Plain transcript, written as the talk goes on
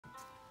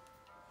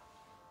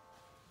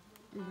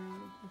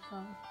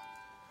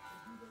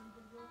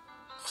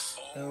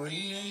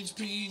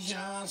H.P.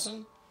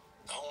 Johnson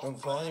from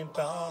Funny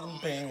Bottom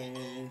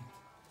Bay.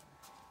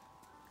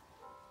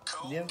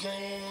 Them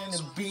kind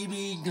of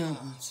BB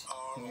guns,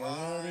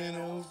 running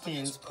on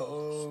fence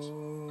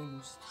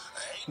posts.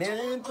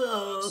 Million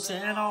bucks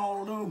and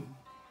all them,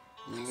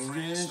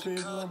 rest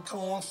people of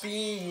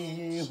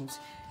cornfields.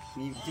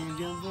 You think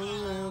you're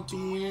out the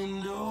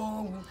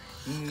window,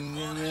 you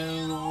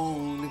never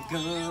own the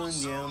gun.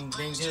 Yeah,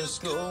 things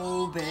just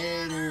go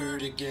better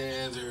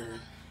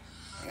together.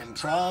 And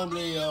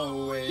probably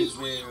always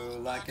will,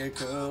 like a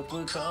cup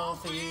of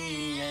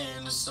coffee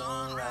and the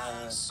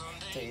sunrise.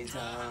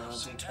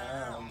 Daytime's and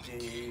time to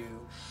you.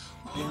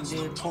 When's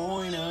the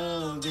point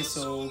of this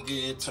old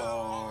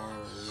guitar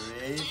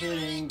if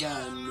it ain't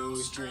got no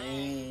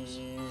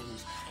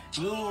strings?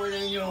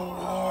 Lording your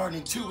heart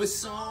into a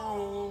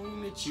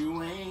song that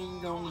you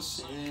ain't gonna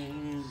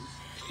sing.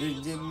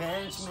 It's a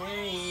match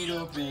made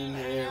up in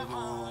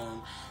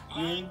heaven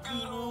with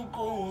good old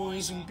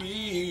boys and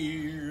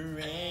beer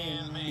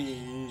and me.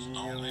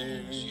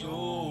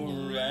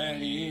 You're right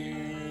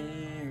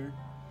here.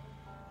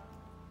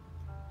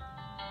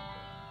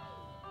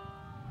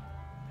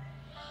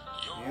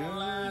 Your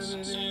eyes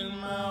is in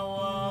my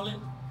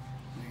wallet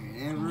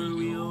whenever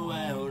we go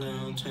out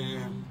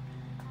downtown.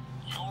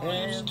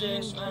 And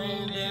just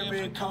find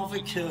every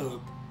coffee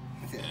cup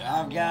that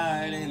I've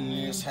got in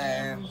this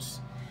house.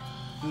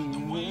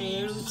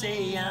 We'll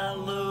say I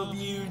love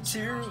you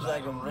too,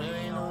 like I'm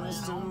laying on a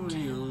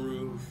studio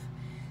roof.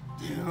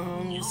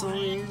 Your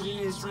songs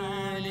is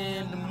right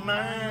into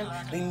mine.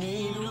 They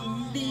need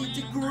to beat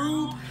the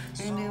group,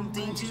 and them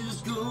things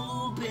just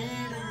go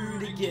better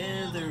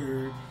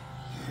together.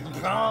 And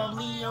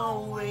probably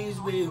always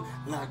will,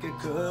 like a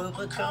cup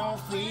of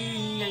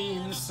coffee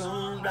and the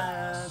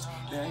sunrise.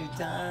 Night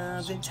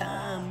times and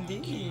time to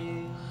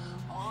heal.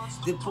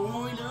 The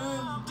point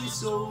of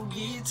this old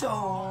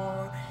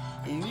guitar,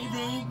 and it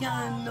ain't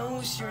got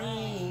no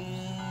strings,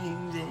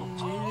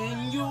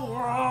 and your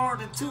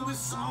heart into a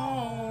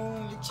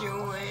song that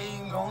you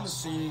ain't gonna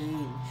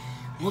sing.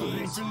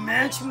 Words a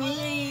match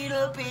made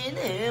up in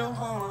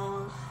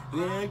heaven,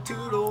 like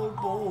two old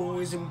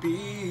boys and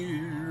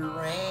beer,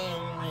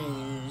 and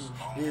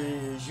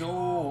is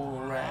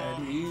your right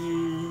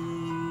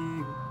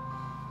here,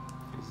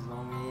 as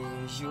long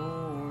as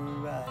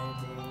you're right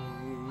here.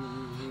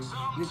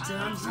 The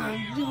times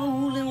like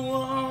gold and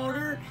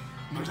water,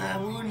 but I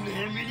wouldn't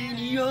have it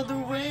any other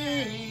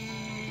way.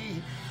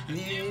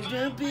 Live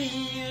to be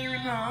here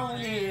and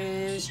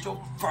honest,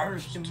 your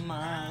first and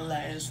my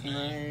last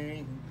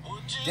name.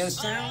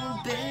 Just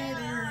sound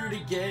better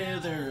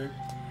together,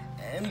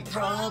 and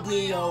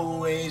probably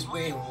always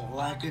will,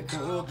 like a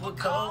cup of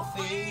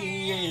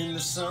coffee in the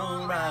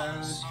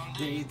sunrise.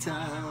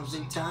 Daytimes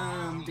and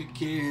time to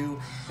kill.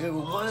 And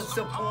what's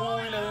the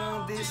point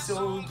of this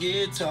old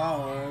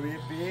guitar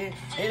if it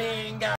ain't got